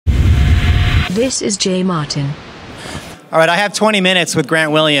This is Jay Martin. All right, I have 20 minutes with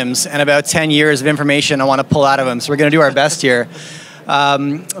Grant Williams and about 10 years of information I want to pull out of him, so we're going to do our best here.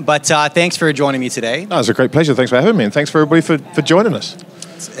 But thanks for joining me today. No, it's a great pleasure. Thanks for having me, and thanks for everybody for joining us.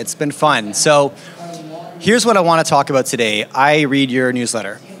 It's been fun. So here's what I want to talk about today. I read your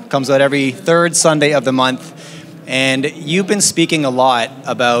newsletter. It comes out every third Sunday of the month, and you've been speaking a lot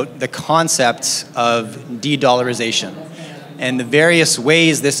about the concept of de-dollarization and the various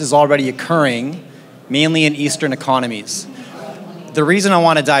ways this is already occurring, mainly in Eastern economies. The reason I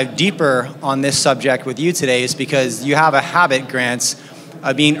want to dive deeper on this subject with you today is because you have a habit, Grant,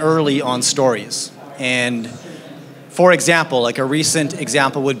 of being early on stories. And for example, like a recent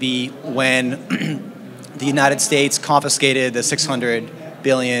example would be when the United States confiscated the 600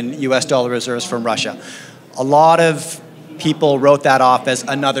 billion US dollar reserves from Russia. A lot of people wrote that off as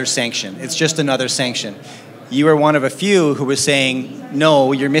another sanction. It's just another sanction. You were one of a few who was saying,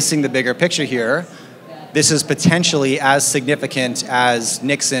 no, you're missing the bigger picture here. This is potentially as significant as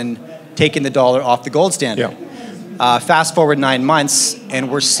Nixon taking the dollar off the gold standard. Yeah. Fast forward 9 months,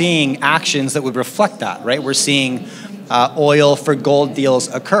 and we're seeing actions that would reflect that, right? We're seeing oil for gold deals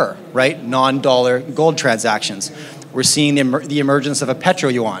occur, right? Non-dollar gold transactions. We're seeing the emergence of a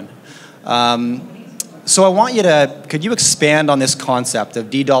petro-yuan. So I want you to, could you expand on this concept of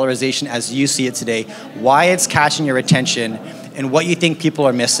de-dollarization as you see it today, why it's catching your attention, and what you think people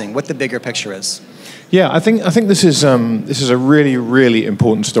are missing, what the bigger picture is? Yeah, I think this is a really, really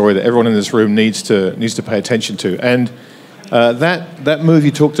important story that everyone in this room needs to pay attention to. And that move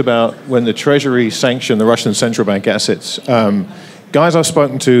you talked about when the Treasury sanctioned the Russian central bank assets, guys I've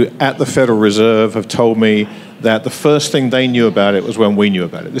spoken to at the Federal Reserve have told me that the first thing they knew about it was when we knew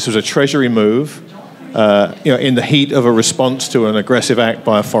about it. This was a Treasury move, in the heat of a response to an aggressive act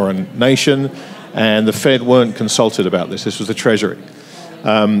by a foreign nation, and the Fed weren't consulted about this. This was the Treasury.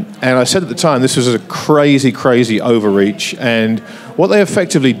 And I said at the time, this was a crazy, crazy overreach. And what they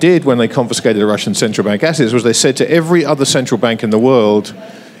effectively did when they confiscated the Russian central bank assets was they said to every other central bank in the world,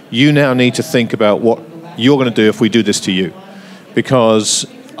 you now need to think about what you're going to do if we do this to you. Because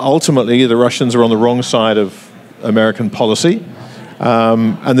ultimately, the Russians are on the wrong side of American policy.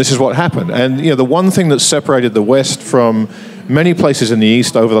 And this is what happened. And the one thing that separated the West from many places in the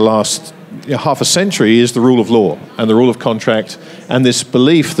East over the last half a century is the rule of law and the rule of contract, and this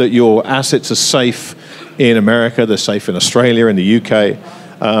belief that your assets are safe in America, they're safe in Australia, in the UK,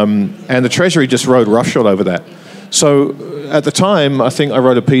 and the Treasury just rode roughshod over that. So at the time, I think I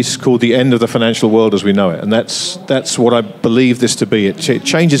wrote a piece called "The End of the Financial World as We Know It," and that's what I believe this to be. It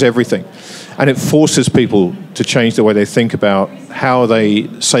changes everything, and it forces people to change the way they think about how they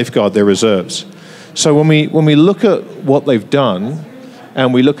safeguard their reserves. So when we look at what they've done,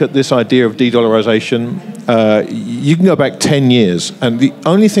 and we look at this idea of de-dollarization, you can go back 10 years, and the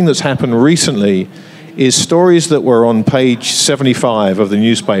only thing that's happened recently is stories that were on page 75 of the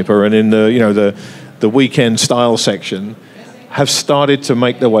newspaper and in the weekend style section have started to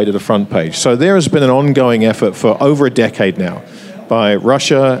make their way to the front page. So there has been an ongoing effort for over a decade now by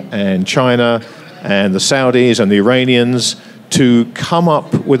Russia and China and the Saudis and the Iranians to come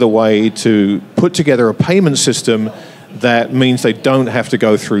up with a way to put together a payment system that means they don't have to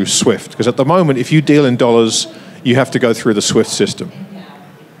go through SWIFT. Because at the moment, if you deal in dollars, you have to go through the SWIFT system.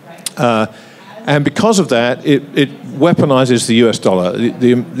 And because of that, it weaponizes the US dollar.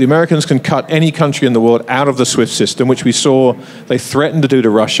 The Americans can cut any country in the world out of the SWIFT system, which we saw they threatened to do to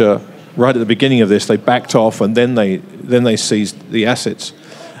Russia right at the beginning of this. They backed off, and then they seized the assets.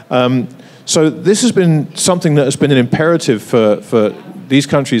 So this has been something that has been an imperative for these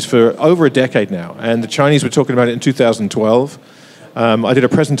countries for over a decade now, and the Chinese were talking about it in 2012. I did a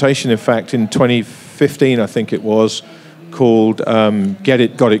presentation, in fact, in 2015, I think it was, called Get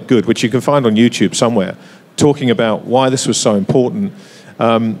It, Got It Good, which you can find on YouTube somewhere, talking about why this was so important.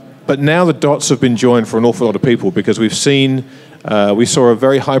 But now the dots have been joined for an awful lot of people, because we saw a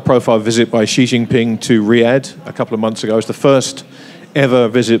very high-profile visit by Xi Jinping to Riyadh a couple of months ago. It was the first ever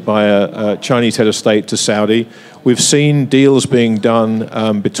visit by a Chinese head of state to Saudi. We've seen deals being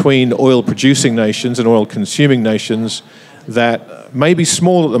done between oil-producing nations and oil-consuming nations that may be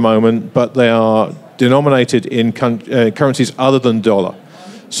small at the moment, but they are denominated in currencies other than dollar.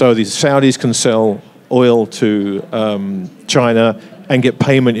 So the Saudis can sell oil to China and get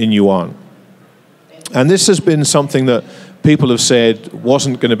payment in yuan. And this has been something that people have said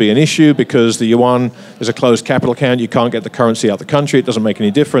wasn't going to be an issue because the yuan is a closed capital account. You can't get the currency out of the country. It doesn't make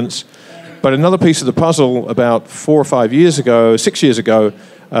any difference. But another piece of the puzzle about 4 or 5 years ago, 6 years ago,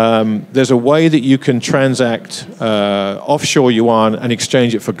 there's a way that you can transact offshore yuan and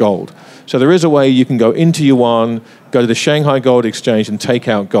exchange it for gold. So there is a way you can go into yuan, go to the Shanghai Gold Exchange and take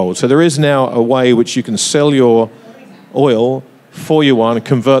out gold. So there is now a way which you can sell your oil for yuan and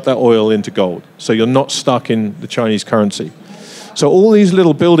convert that oil into gold. So you're not stuck in the Chinese currency. So all these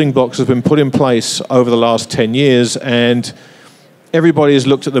little building blocks have been put in place over the last 10 years, and everybody has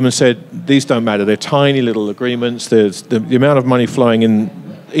looked at them and said, these don't matter. They're tiny little agreements. There's the amount of money flowing in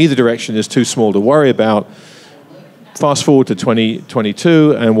either direction is too small to worry about. Fast forward to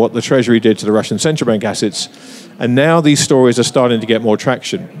 2022 and what the Treasury did to the Russian central bank assets, and now these stories are starting to get more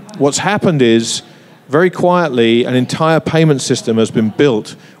traction. What's happened is, very quietly, an entire payment system has been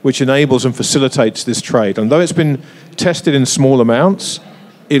built which enables and facilitates this trade. And though it's been tested in small amounts,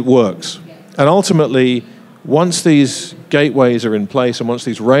 it works. And ultimately, once these gateways are in place and once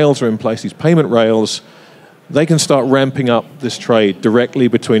these rails are in place, these payment rails, they can start ramping up this trade directly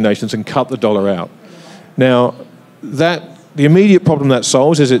between nations and cut the dollar out. Now, the immediate problem that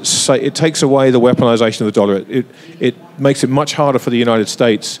solves is it takes away the weaponization of the dollar. It makes it much harder for the United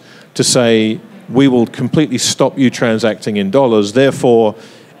States to say, we will completely stop you transacting in dollars. Therefore,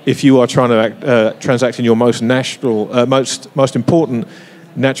 if you are trying to transact in your most important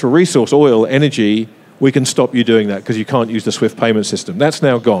natural resource, oil, energy, we can stop you doing that because you can't use the SWIFT payment system. That's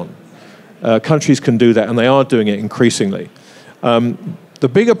now gone. Countries can do that, and they are doing it increasingly. The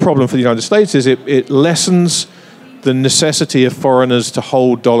bigger problem for the United States is it lessens the necessity of foreigners to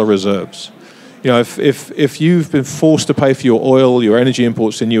hold dollar reserves. You know, if you've been forced to pay for your oil, your energy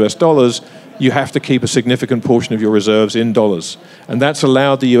imports in US dollars, you have to keep a significant portion of your reserves in dollars. And that's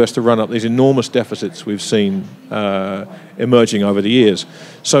allowed the US to run up these enormous deficits we've seen emerging over the years.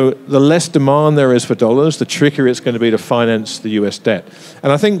 So the less demand there is for dollars, the trickier it's going to be to finance the US debt.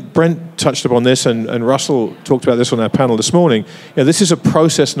 And I think Brent touched upon this, and Russell talked about this on our panel this morning. You know, this is a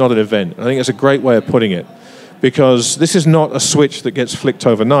process, not an event. I think it's a great way of putting it, because this is not a switch that gets flicked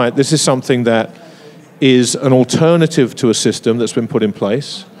overnight. This is something that is an alternative to a system that's been put in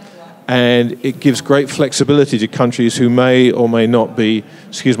place. And it gives great flexibility to countries who may or may not be,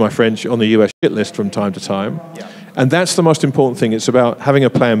 excuse my French, on the US shit list from time to time. Yeah. And that's the most important thing. It's about having a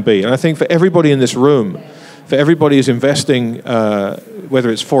plan B. And I think for everybody in this room, for everybody who's investing,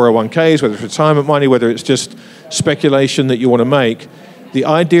 whether it's 401ks, whether it's retirement money, whether it's just speculation that you want to make, the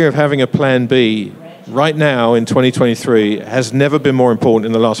idea of having a plan B right now in 2023 has never been more important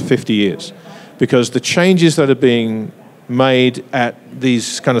in the last 50 years. Because the changes that are being made at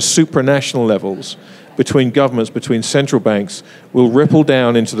these kind of supranational levels between governments, between central banks, will ripple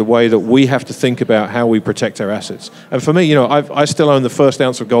down into the way that we have to think about how we protect our assets. And for me, you know, I still own the first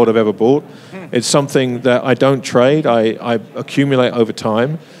ounce of gold I've ever bought. It's something that I don't trade. I accumulate over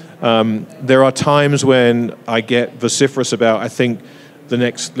time. There are times when I get vociferous about, I think the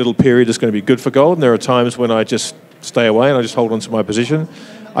next little period is going to be good for gold, and there are times when I just stay away and I just hold on to my position.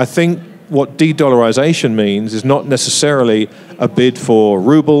 I think what de-dollarization means is not necessarily a bid for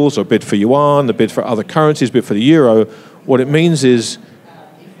rubles or bid for yuan, a bid for other currencies, a bid for the euro. What it means is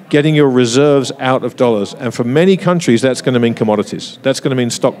getting your reserves out of dollars. And for many countries, that's going to mean commodities. That's going to mean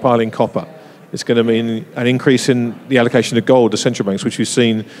stockpiling copper. It's going to mean an increase in the allocation of gold to central banks, which we've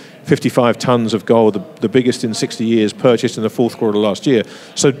seen 55 tons of gold, the biggest in 60 years, purchased in the fourth quarter last year.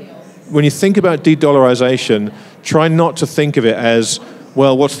 So when you think about de-dollarization, try not to think of it as,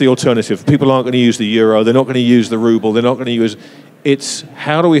 well, what's the alternative? People aren't going to use the euro, they're not going to use the ruble, they're not going to use... It's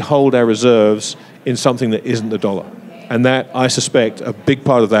how do we hold our reserves in something that isn't the dollar? And that, I suspect, a big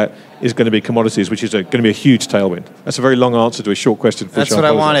part of that is going to be commodities, which is going to be a huge tailwind. That's a very long answer to a short question. That's what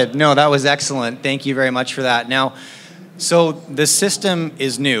I wanted. No, that was excellent. Thank you very much for that. Now, so the system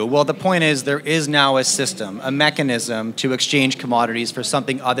is new. Well, the point is there is now a system, a mechanism to exchange commodities for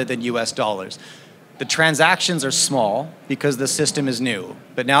something other than US dollars. The transactions are small because the system is new,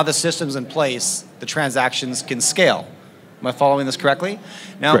 but now the system's in place, the transactions can scale. Am I following this correctly?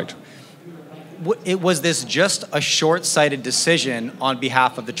 Now, correct. Was this just a short-sighted decision on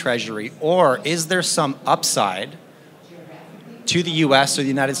behalf of the Treasury, or is there some upside to the US or the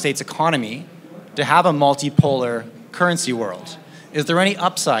United States economy to have a multipolar currency world? Is there any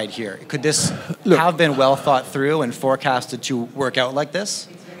upside here? Could this have been well thought through and forecasted to work out like this?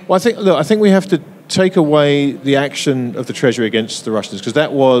 Well, I think we have to take away the action of the Treasury against the Russians, because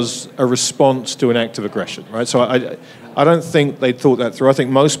that was a response to an act of aggression, right? So I don't think they thought that through. I think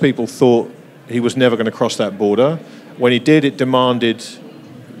most people thought he was never going to cross that border. When he did, it demanded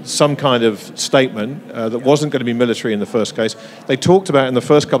some kind of statement that wasn't going to be military in the first case. They talked about, in the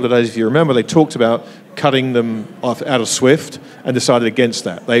first couple of days, if you remember, they talked about cutting them off out of SWIFT and decided against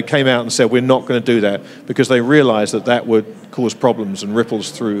that. They came out and said, we're not going to do that, because they realized that that would cause problems and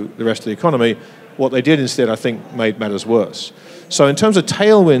ripples through the rest of the economy. What they did instead, I think, made matters worse. So in terms of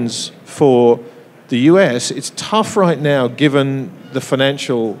tailwinds for the US, it's tough right now, given the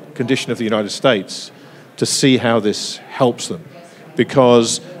financial condition of the United States, to see how this helps them,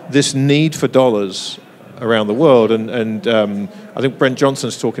 because this need for dollars around the world, and I think Brent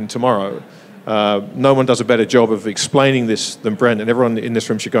Johnson's talking tomorrow. No one does a better job of explaining this than Brent, and everyone in this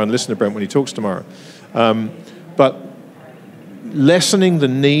room should go and listen to Brent when he talks tomorrow. But lessening the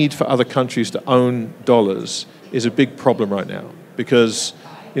need for other countries to own dollars is a big problem right now, because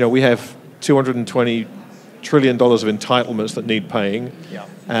we have $220 trillion of entitlements that need paying.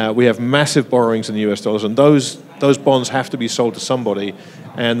 Yeah. We have massive borrowings in the US dollars, and those bonds have to be sold to somebody.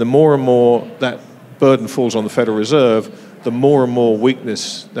 And the more and more that burden falls on the Federal Reserve, the more and more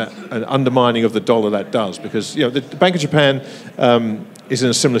weakness that an undermining of the dollar that does. Because the Bank of Japan is in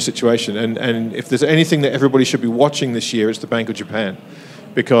a similar situation. And if there's anything that everybody should be watching this year, it's the Bank of Japan,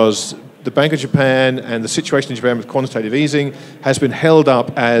 because the Bank of Japan and the situation in Japan with quantitative easing has been held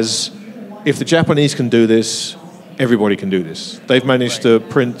up as, if the Japanese can do this, everybody can do this. They've managed to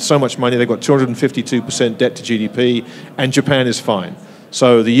print so much money. They've got 252% debt to GDP, and Japan is fine.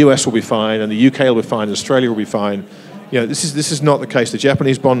 So the US will be fine, and the UK will be fine, and Australia will be fine. This is not the case. The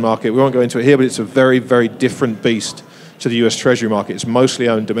Japanese bond market, we won't go into it here, but it's a very, very different beast to the US Treasury market. It's mostly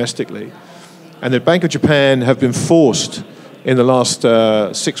owned domestically. And the Bank of Japan have been forced in the last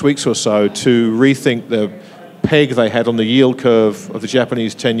 6 weeks or so to rethink the peg they had on the yield curve of the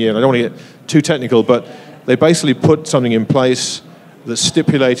Japanese 10-year. And I don't want to get too technical, but they basically put something in place that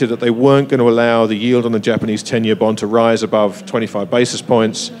stipulated that they weren't going to allow the yield on the Japanese 10-year bond to rise above 25 basis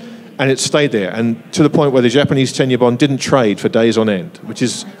points, and it stayed there. And to the point where the Japanese 10-year bond didn't trade for days on end, which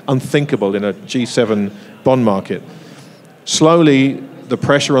is unthinkable in a G7 bond market. Slowly, the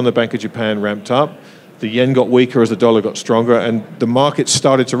pressure on the Bank of Japan ramped up. The yen got weaker as the dollar got stronger, and the market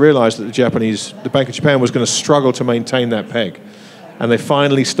started to realize that the Bank of Japan was going to struggle to maintain that peg. And they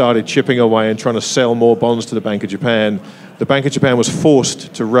finally started chipping away and trying to sell more bonds to the Bank of Japan. The Bank of Japan was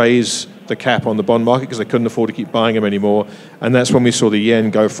forced to raise the cap on the bond market because they couldn't afford to keep buying them anymore. And that's when we saw the yen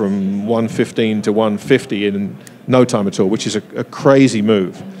go from 115 to 150 in no time at all, which is a crazy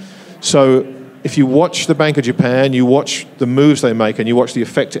move. So if you watch the Bank of Japan, you watch the moves they make, and you watch the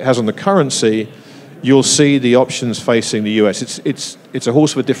effect it has on the currency, you'll see the options facing the US. It's a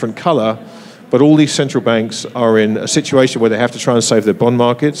horse of a different color, but all these central banks are in a situation where they have to try and save their bond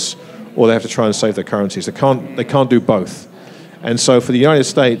markets, or they have to try and save their currencies. They can't do both. And so for the United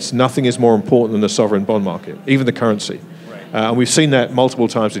States, nothing is more important than the sovereign bond market, even the currency. Right. And we've seen that multiple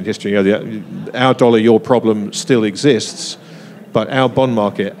times in history. Our dollar, your problem still exists, but our bond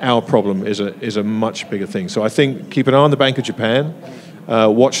market, our problem is a much bigger thing. So I think keep an eye on the Bank of Japan.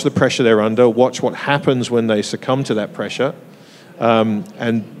 Watch the pressure they're under, watch what happens when they succumb to that pressure,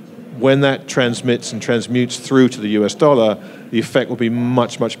 and when that transmits and transmutes through to the US dollar, the effect will be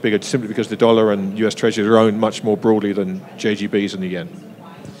much, much bigger, simply because the dollar and US Treasuries are owned much more broadly than JGBs and the yen.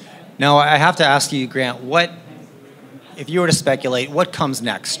 Now, I have to ask you, Grant, if you were to speculate, what comes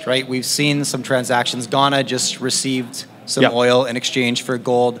next, right? We've seen some transactions. Ghana just received some oil in exchange for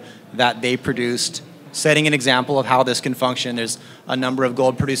gold that they produced, setting an example of how this can function. There's a number of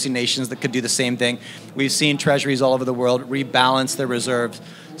gold-producing nations that could do the same thing. We've seen treasuries all over the world rebalance their reserves,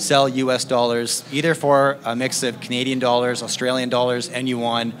 sell US dollars, either for a mix of Canadian dollars, Australian dollars, and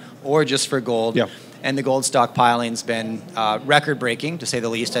yuan, or just for gold. Yeah. And the gold stockpiling's been record-breaking, to say the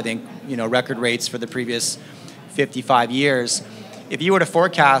least. I think, record rates for the previous 55 years. If you were to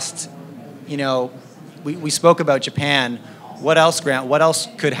forecast, we spoke about Japan. What else, Grant? What else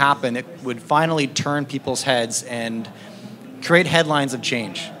could happen that would finally turn people's heads and create headlines of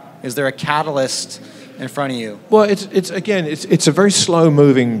change? Is there a catalyst in front of you? Well, it's a very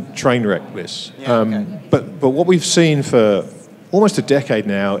slow-moving train wreck, this. Yeah, okay. But what we've seen for almost a decade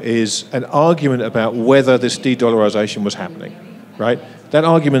now is an argument about whether this de-dollarization was happening, right? That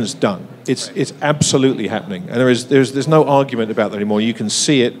argument's done. It's absolutely happening, and there's no argument about that anymore. You can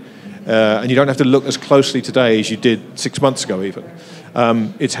see it. And you don't have to look as closely today as you did 6 months ago even.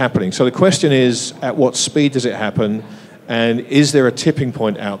 It's happening. So the question is, at what speed does it happen? And is there a tipping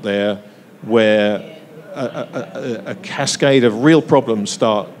point out there where a cascade of real problems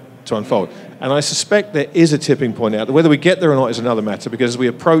start to unfold? And I suspect there is a tipping point out there. Whether we get there or not is another matter, because as we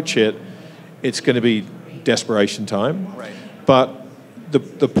approach it, it's going to be desperation time. Right. But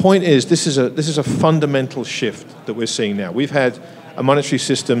the point is, this is a fundamental shift that we're seeing now. We've had a monetary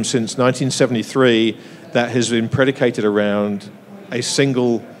system since 1973 that has been predicated around a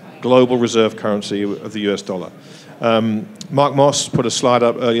single global reserve currency of the US dollar. Mark Moss put a slide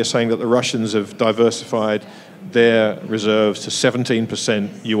up earlier saying that the Russians have diversified their reserves to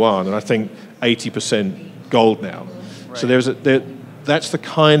 17% yuan, and I think 80% gold now. Right. So that's the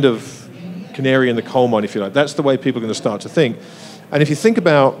kind of canary in the coal mine, if you like. That's the way people are going to start to think. And if you think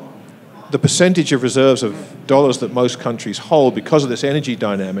about the percentage of reserves of dollars that most countries hold because of this energy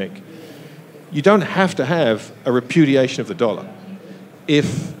dynamic, you don't have to have a repudiation of the dollar.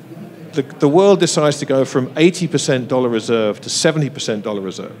 If the world decides to go from 80% dollar reserve to 70% dollar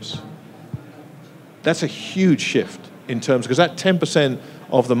reserves, that's a huge shift in terms, because that 10%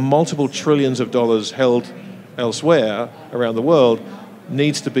 of the multiple trillions of dollars held elsewhere around the world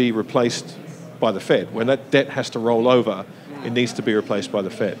needs to be replaced by the Fed. When that debt has to roll over, it needs to be replaced by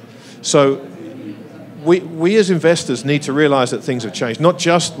the Fed. So we as investors need to realize that things have changed, not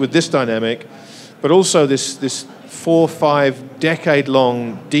just with this dynamic, but also this 4 or 5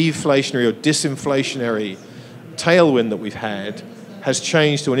 decade-long deflationary or disinflationary tailwind that we've had has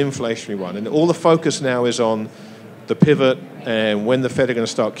changed to an inflationary one. And all the focus now is on the pivot and when the Fed are going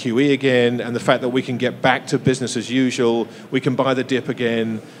to start QE again, and the fact that we can get back to business as usual, we can buy the dip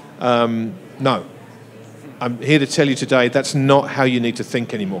again. No. I'm here to tell you today that's not how you need to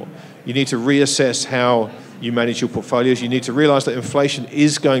think anymore. You need to reassess how you manage your portfolios. You need to realize that inflation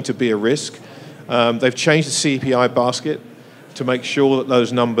is going to be a risk. They've changed the CPI basket to make sure that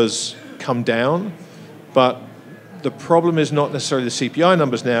those numbers come down, but the problem is not necessarily the CPI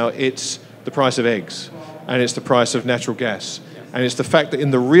numbers now, it's the price of eggs, and it's the price of natural gas. And it's the fact that in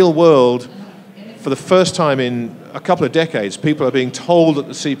the real world, for the first time in a couple of decades, people are being told that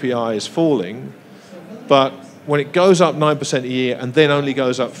the CPI is falling, but when it goes up 9% a year and then only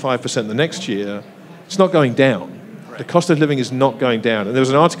goes up 5% the next year, it's not going down. The cost of living is not going down. And there was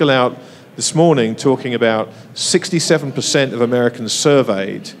an article out this morning talking about 67% of Americans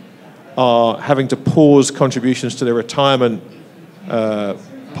surveyed are having to pause contributions to their retirement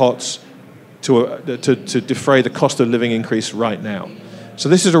pots to defray the cost of living increase right now. So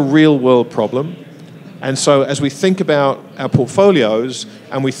this is a real world problem. And so as we think about our portfolios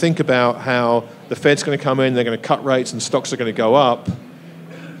and we think about how the Fed's going to come in, they're going to cut rates and stocks are going to go up,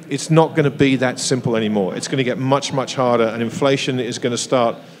 it's not going to be that simple anymore. It's going to get much, much harder, and inflation is going to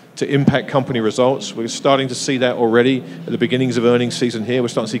start to impact company results. We're starting to see that already at the beginnings of earnings season here. We're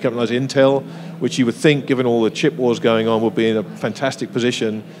starting to see companies like Intel, which you would think, given all the chip wars going on, will be in a fantastic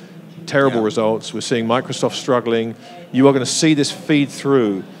position. Terrible results. We're seeing Microsoft struggling. You are going to see this feed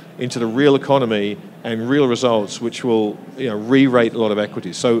through into the real economy and real results, which will re-rate a lot of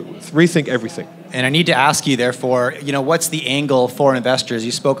equities. So rethink everything. And I need to ask you, therefore, what's the angle for investors?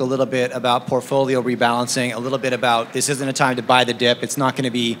 You spoke a little bit about portfolio rebalancing, a little bit about this isn't a time to buy the dip. It's not going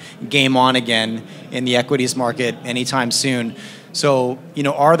to be game on again in the equities market anytime soon. So,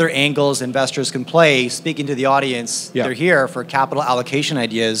 are there angles investors can play? Speaking to the audience, they're here for capital allocation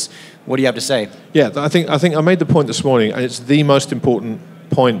ideas. What do you have to say? Yeah, I think I made the point this morning, and it's the most important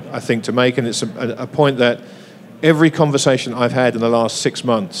point, I think, to make, and it's a point that every conversation I've had in the last 6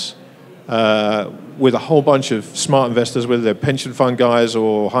 months with a whole bunch of smart investors, whether they're pension fund guys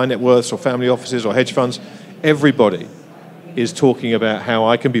or high net worths or family offices or hedge funds, everybody is talking about how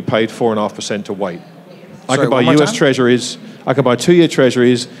I can be paid 4.5% to wait. I can buy US Treasuries, I can buy 2-year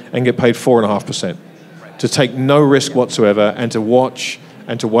Treasuries and get paid 4.5% to take no risk whatsoever, and to watch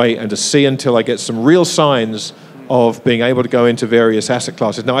and to wait and to see until I get some real signs of being able to go into various asset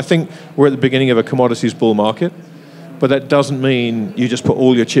classes. Now, I think we're at the beginning of a commodities bull market, but that doesn't mean you just put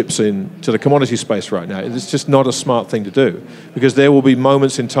all your chips in to the commodity space right now. It's just not a smart thing to do, because there will be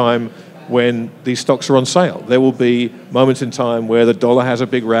moments in time when these stocks are on sale. There will be moments in time where the dollar has a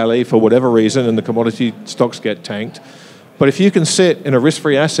big rally for whatever reason and the commodity stocks get tanked. But if you can sit in a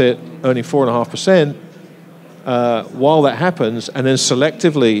risk-free asset earning 4.5% while that happens, and then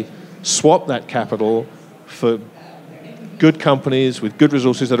selectively swap that capital for good companies with good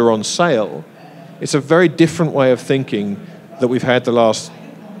resources that are on sale, it's a very different way of thinking that we've had the last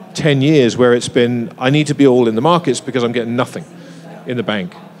 10 years, where it's been, I need to be all in the markets because I'm getting nothing in the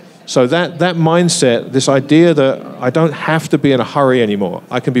bank. So that mindset, this idea that I don't have to be in a hurry anymore.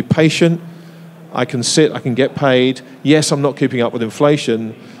 I can be patient, I can sit, I can get paid. Yes, I'm not keeping up with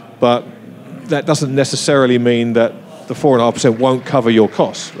inflation, but that doesn't necessarily mean that the 4.5% won't cover your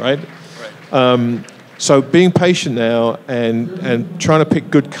costs, right? So being patient now and trying to pick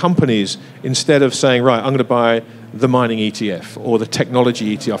good companies instead of saying, right, I'm going to buy the mining ETF or the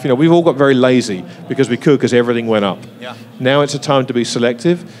technology ETF. You know, we've all got very lazy because we could, because everything went up. Yeah. Now it's a time to be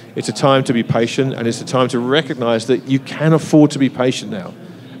selective, it's a time to be patient, and it's a time to recognize that you can afford to be patient now.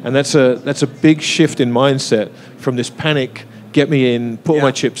 And that's a big shift in mindset from this panic, get me in, put all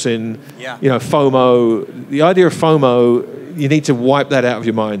my chips in, you know, FOMO. The idea of FOMO, you need to wipe that out of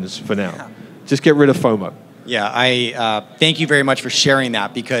your minds for now. Yeah. Just get rid of FOMO. Yeah, I thank you very much for sharing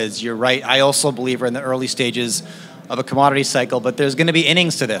that, because you're right. I also believe we're in the early stages of a commodity cycle, but there's going to be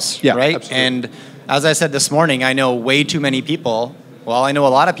innings to this, right? Absolutely. And as I said this morning, I know way too many people, well, I know a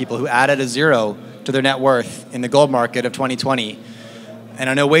lot of people who added a zero to their net worth in the gold market of 2020. And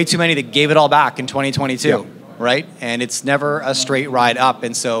I know way too many that gave it all back in 2022, right? And it's never a straight ride up.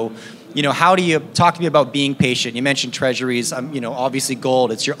 And so, you know, how do you talk to me about being patient? You mentioned treasuries, you know, obviously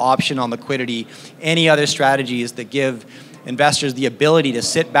gold, it's your option on liquidity. Any other strategies that give investors the ability to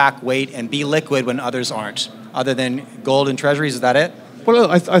sit back, wait, and be liquid when others aren't, other than gold and treasuries? Is that it? Well,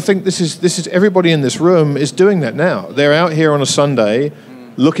 I think this is everybody in this room is doing that now. They're out here on a Sunday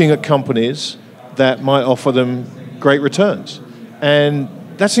looking at companies that might offer them great returns. And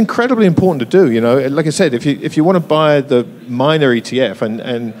that's incredibly important to do, you know. Like I said, if you want to buy the miner ETF,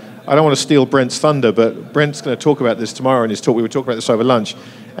 and I don't want to steal Brent's thunder, but Brent's going to talk about this tomorrow in his talk. We were talking about this over lunch,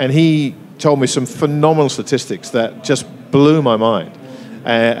 and he told me some phenomenal statistics that just blew my mind.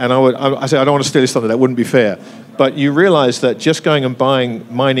 And I said, I don't want to steal his thunder, that wouldn't be fair. But you realize that just going and buying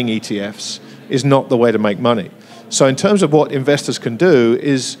mining ETFs is not the way to make money. So in terms of what investors can do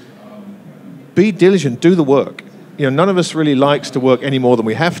is be diligent, do the work. You know, none of us really likes to work any more than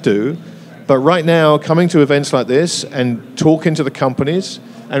we have to, but right now, coming to events like this and talking to the companies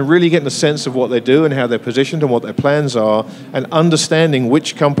and really getting a sense of what they do and how they're positioned and what their plans are, and understanding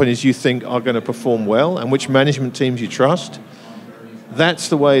which companies you think are going to perform well and which management teams you trust, that's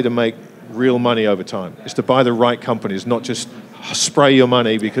the way to make real money over time, is to buy the right companies, not just spray your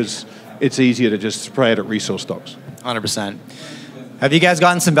money because it's easier to just spray it at resource stocks. 100%. Have you guys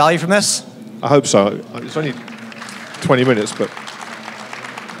gotten some value from this? I hope so. It's only 20 minutes, but...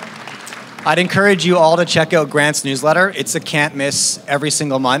 I'd encourage you all to check out Grant's newsletter. It's a can't miss every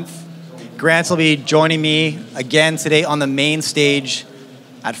single month. Grant will be joining me again today on the main stage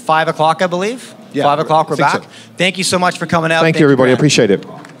at 5 o'clock, I believe. Yeah, 5 o'clock, we're back. So. Thank you so much for coming out. Thank you, everybody. I appreciate it.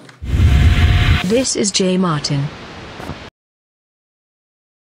 This is Jay Martin.